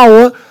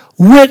empowered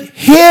with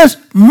his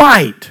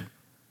might.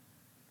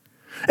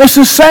 It's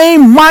the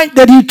same might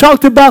that he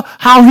talked about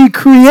how he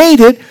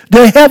created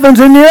the heavens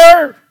and the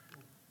earth.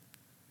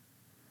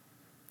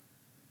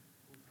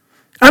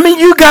 I mean,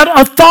 you got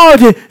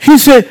authority. He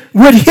said,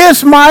 with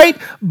his might,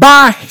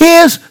 by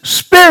his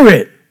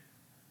spirit.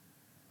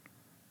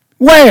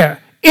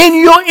 Where? In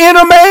your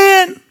inner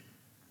man.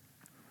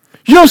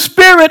 Your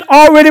spirit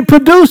already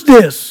produced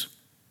this.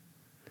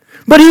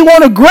 But he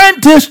want to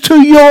grant this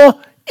to your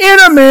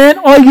inner man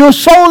or your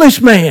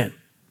soulish man.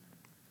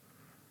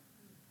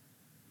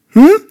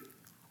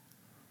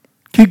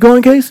 Keep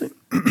going, Casey.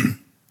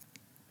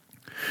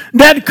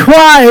 That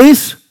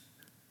Christ,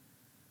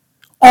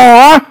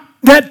 or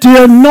that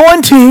the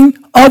anointing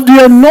of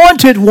the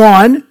anointed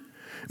one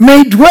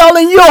may dwell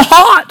in your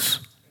hearts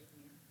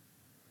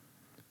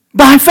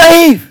by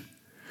faith.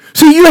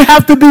 See, you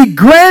have to be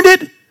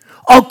granted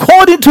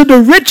according to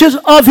the riches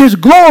of his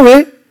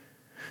glory,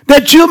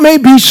 that you may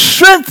be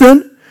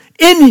strengthened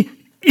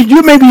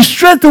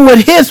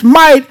with his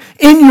might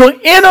in your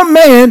inner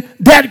man,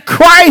 that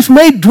Christ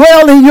may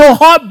dwell in your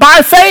heart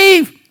by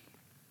faith.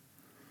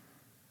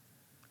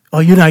 Oh,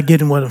 you're not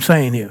getting what I'm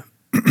saying here.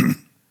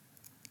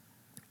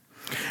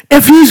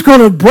 If he's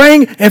going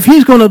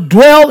to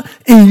dwell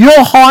in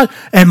your heart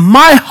and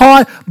my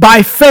heart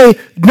by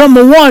faith,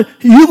 number one,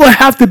 you will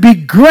have to be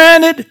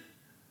granted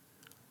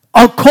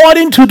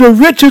according to the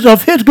riches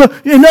of his glory.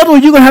 In other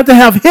words, you're going to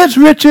have his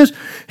riches,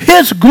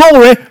 his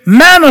glory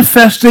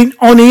manifesting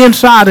on the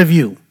inside of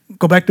you.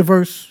 Go back to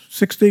verse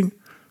 16.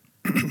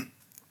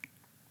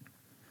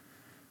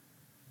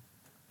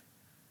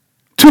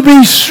 To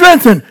be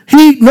strengthened.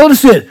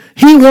 Notice it.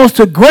 He wants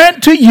to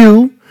grant to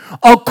you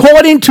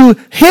according to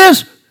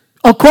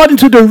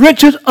the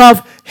riches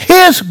of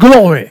his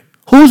glory.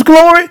 Whose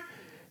glory?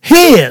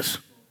 His.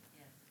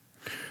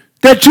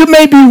 That you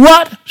may be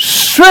what?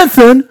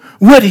 Strengthened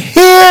with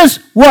his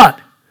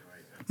what?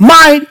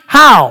 Might.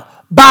 How?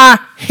 By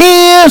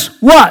his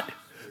what?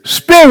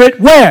 Spirit.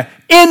 Where?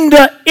 In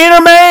the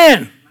inner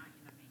man.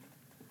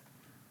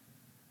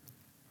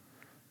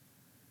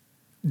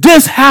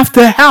 This has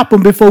to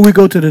happen before we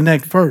go to the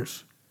next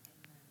verse.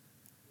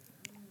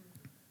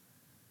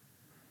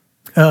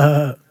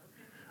 Are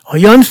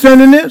you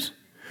understanding this?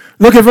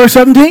 Look at verse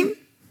 17.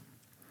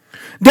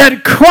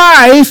 That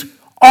Christ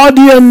or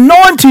the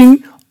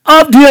anointing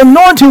of the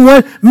anointed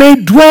one may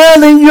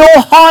dwell in your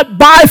heart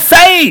by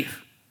faith.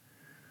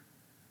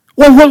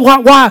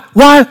 Why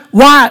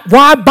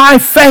by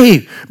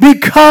faith?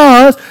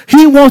 Because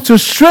he wants to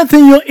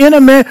strengthen your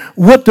inner man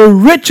with the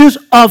riches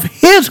of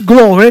his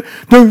glory.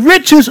 The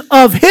riches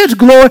of his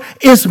glory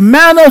is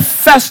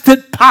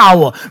manifested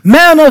power,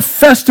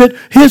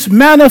 his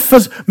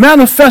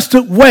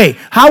manifested way.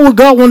 How would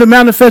God want to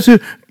manifest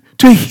it?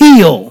 To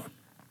heal,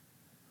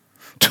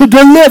 to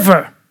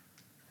deliver.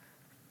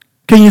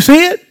 Can you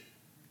see it?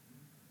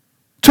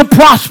 To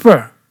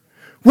prosper.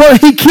 Well,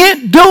 he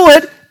can't do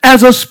it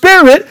as a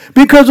spirit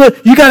because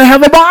you got to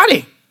have a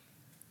body.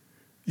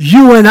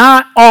 You and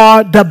I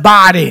are the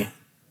body.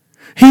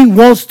 He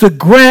wants to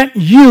grant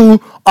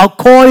you,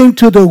 according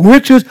to the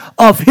riches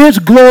of his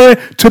glory,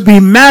 to be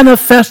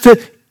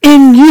manifested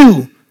in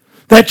you,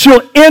 that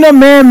your inner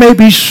man may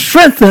be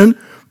strengthened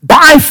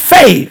by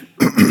faith.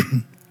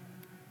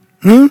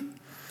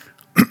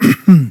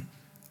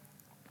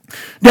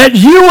 That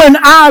you and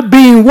I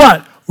being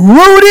what?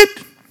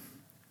 Rooted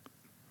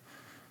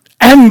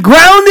and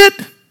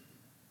grounded.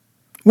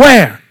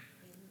 Where?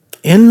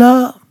 In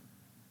love.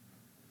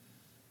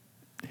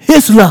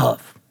 His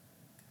love.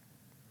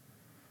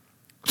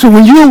 So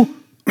when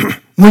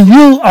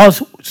you are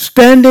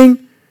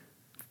standing,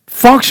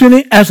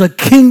 functioning as a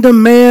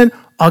kingdom man,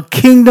 a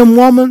kingdom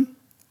woman,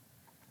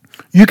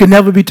 you can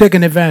never be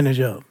taken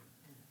advantage of.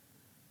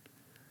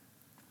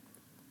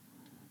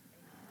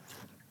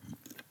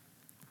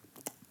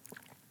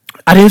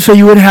 I didn't say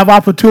you wouldn't have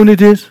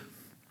opportunities.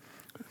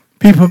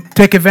 People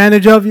take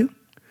advantage of you.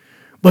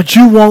 But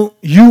you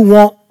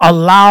won't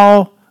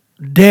allow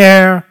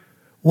their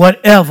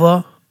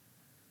whatever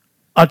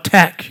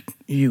attack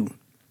you.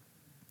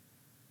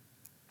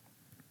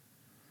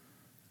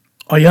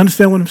 Are you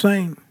understand what I'm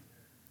saying?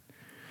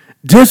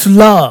 This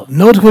love,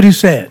 notice what he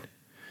said,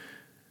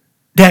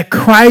 that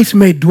Christ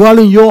may dwell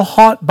in your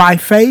heart by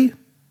faith.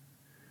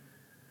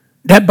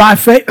 That by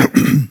faith,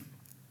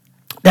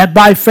 that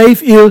by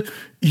faith is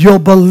your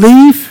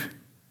belief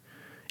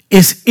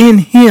is in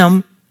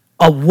him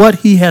of what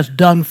he has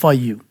done for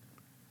you.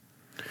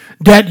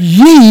 That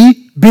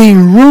ye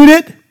being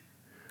rooted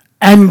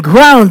and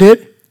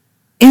grounded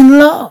in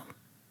love.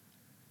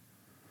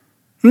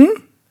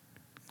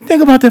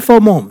 Think about that for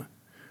a moment.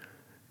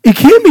 It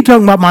can't be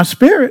talking about my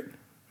spirit.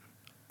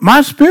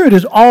 My spirit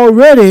is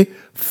already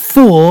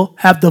full,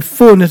 have the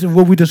fullness of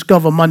what we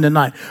discover Monday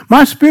night.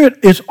 My spirit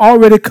is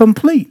already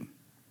complete.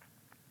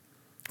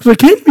 So it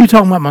can't be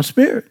talking about my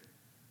spirit.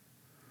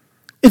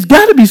 It's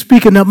got to be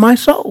speaking of my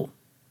soul.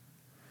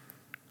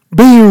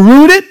 Being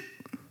rooted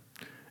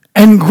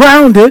and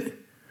grounded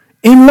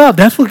in love.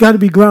 That's what's got to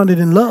be grounded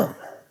in love.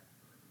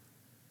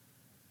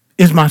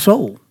 Is my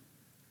soul.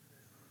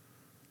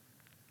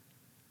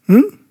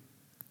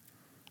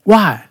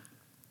 Why?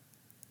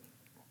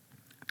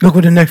 Look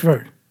at the next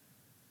verse.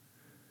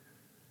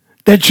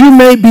 That you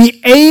may be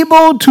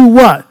able to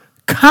what?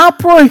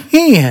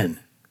 Comprehend.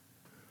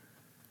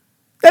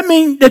 That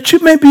means that you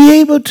may be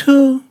able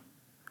to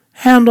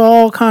handle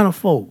all kind of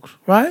folks,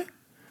 right?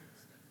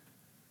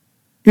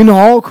 You know,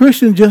 all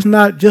Christians just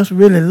not just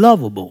really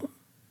lovable.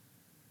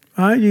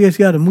 Right? You just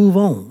got to move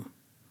on.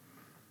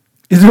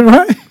 Is it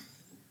right?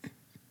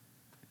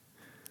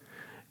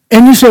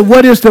 And you said,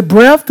 what is the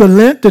breadth, the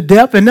length, the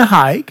depth, and the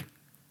height?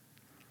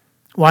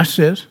 Watch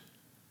this.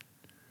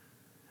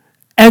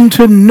 And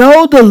to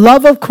know the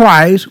love of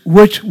Christ,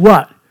 which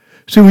what?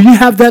 So when you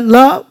have that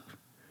love,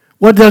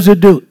 what does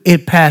it do?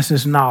 It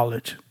passes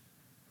knowledge.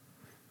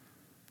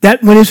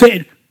 That when he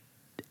said,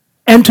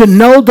 and to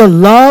know the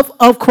love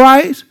of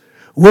Christ,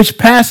 which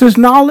passes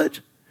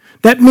knowledge,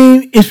 that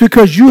means it's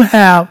because you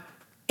have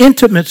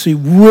intimacy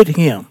with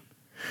him.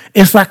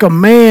 It's like a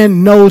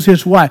man knows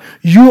his wife.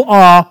 You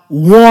are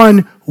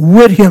one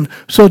with him.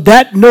 So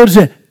that knows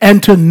it.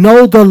 And to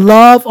know the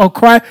love of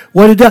Christ,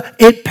 what it does,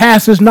 it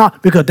passes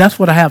knowledge. Because that's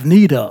what I have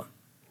need of.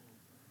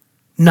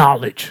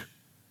 Knowledge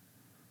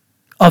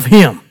of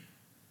him.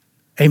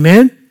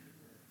 Amen?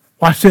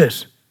 Watch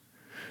this.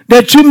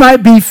 That you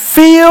might be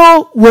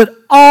filled with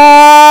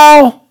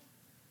all,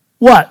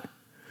 what?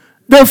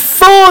 The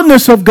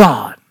fullness of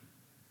God.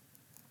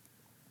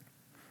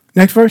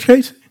 Next verse,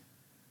 Casey.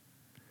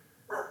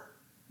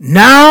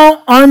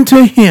 Now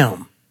unto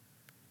him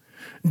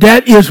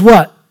that is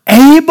what?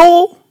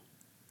 Able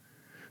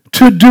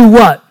to do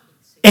what?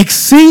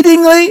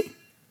 Exceedingly.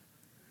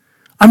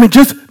 I mean,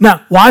 just,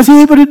 now, why is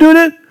he able to do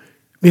this?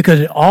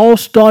 Because it all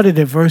started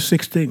at verse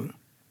 16.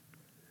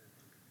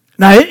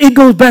 Now, it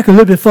goes back a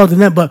little bit further than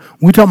that, but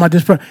we're talking about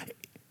this part.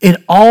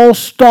 It all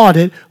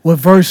started with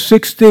verse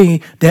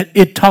 16 that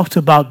it talks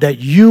about that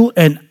you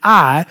and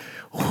I,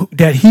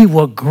 that he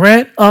will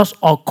grant us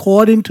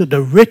according to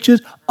the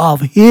riches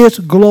of his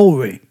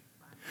glory,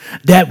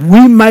 that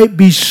we might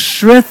be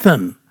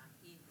strengthened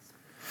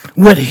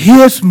with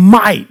his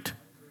might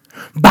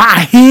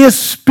by his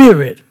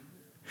spirit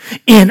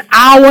in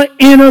our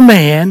inner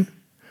man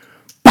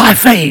by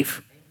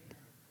faith.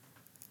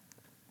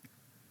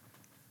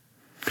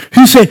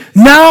 He said,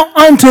 now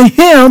unto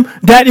him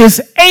that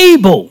is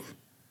able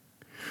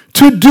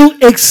to do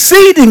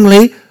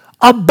exceedingly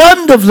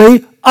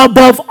abundantly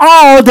above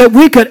all that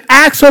we could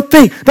ask or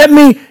think. That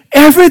means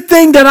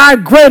everything that I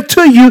grant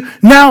to you,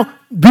 now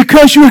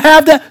because you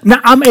have that, now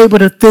I'm able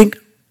to think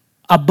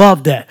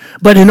above that.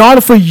 But in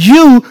order for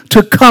you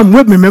to come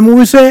with me, remember what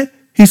we said?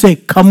 He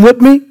said, come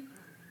with me.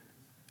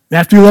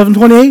 Matthew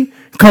 11:28,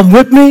 come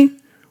with me,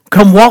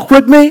 come walk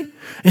with me.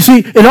 And see,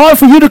 in order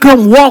for you to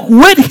come walk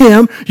with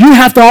him, you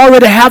have to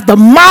already have the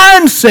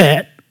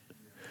mindset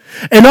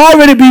and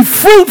already be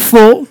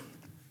fruitful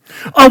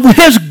of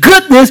his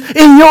goodness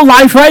in your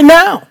life right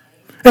now.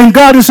 And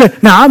God is saying,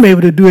 now I'm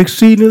able to do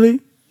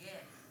exceedingly,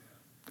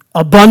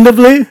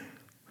 abundantly,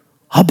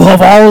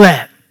 above all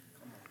that.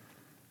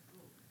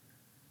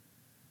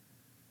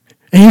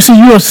 And you see,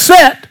 you are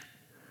set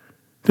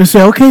to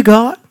say, okay,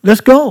 God,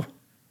 let's go.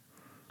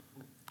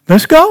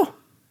 Let's go.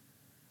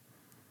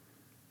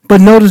 But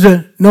notice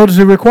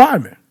the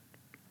requirement.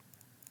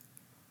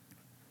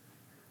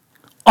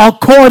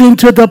 According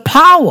to the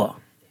power.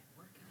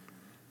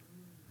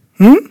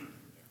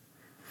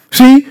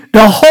 See,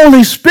 the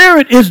Holy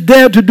Spirit is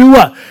there to do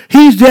what?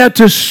 He's there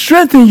to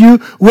strengthen you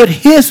with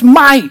his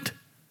might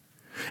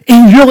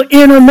in your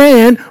inner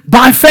man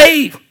by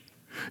faith.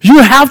 You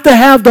have to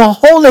have the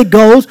Holy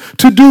Ghost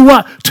to do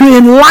what? To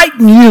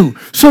enlighten you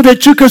so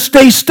that you can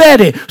stay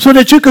steady, so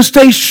that you can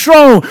stay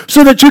strong,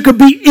 so that you can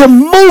be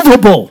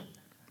immovable.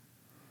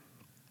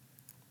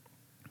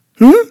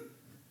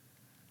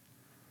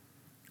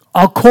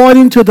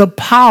 According to the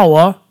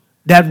power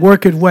that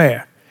worketh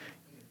where?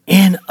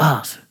 In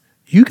us.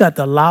 You got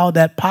to allow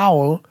that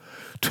power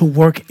to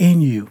work in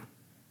you.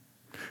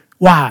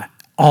 Why?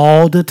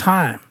 All the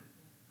time.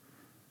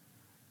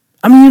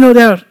 I mean, you know,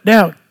 there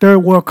are third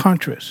world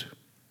countries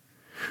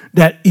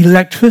that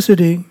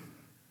electricity,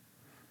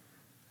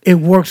 it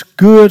works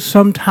good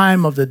some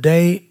time of the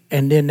day,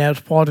 and then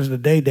that's part of the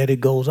day that it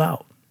goes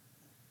out.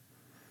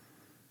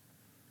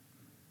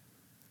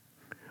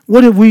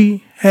 What if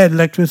we had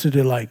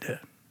electricity like that?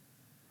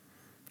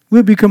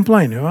 We'd be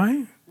complaining,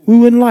 right? We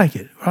wouldn't like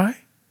it, right?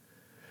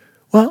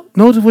 Well,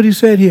 notice what he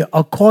said here.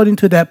 According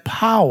to that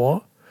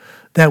power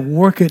that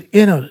worketh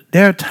in us,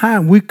 there are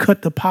times we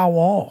cut the power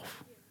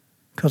off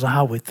because of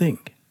how we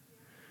think,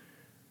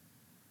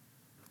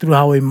 through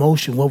our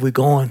emotion, what we're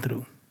going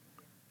through.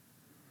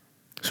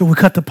 So we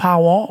cut the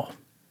power off.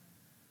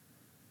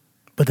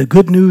 But the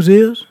good news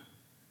is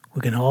we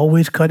can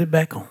always cut it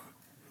back on.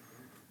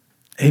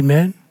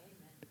 Amen.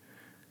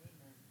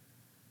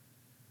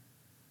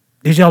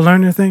 Did y'all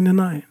learn anything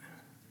tonight?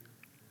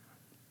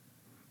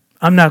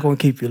 I'm not going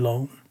to keep you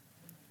long.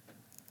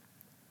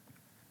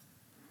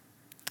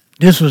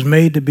 This was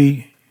made to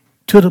be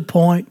to the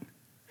point,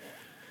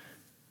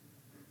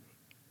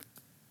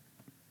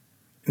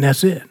 and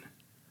that's it.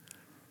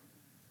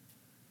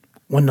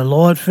 When the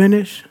Lord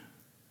finished,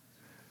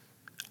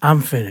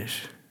 I'm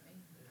finished.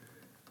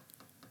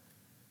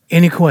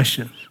 Any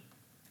questions?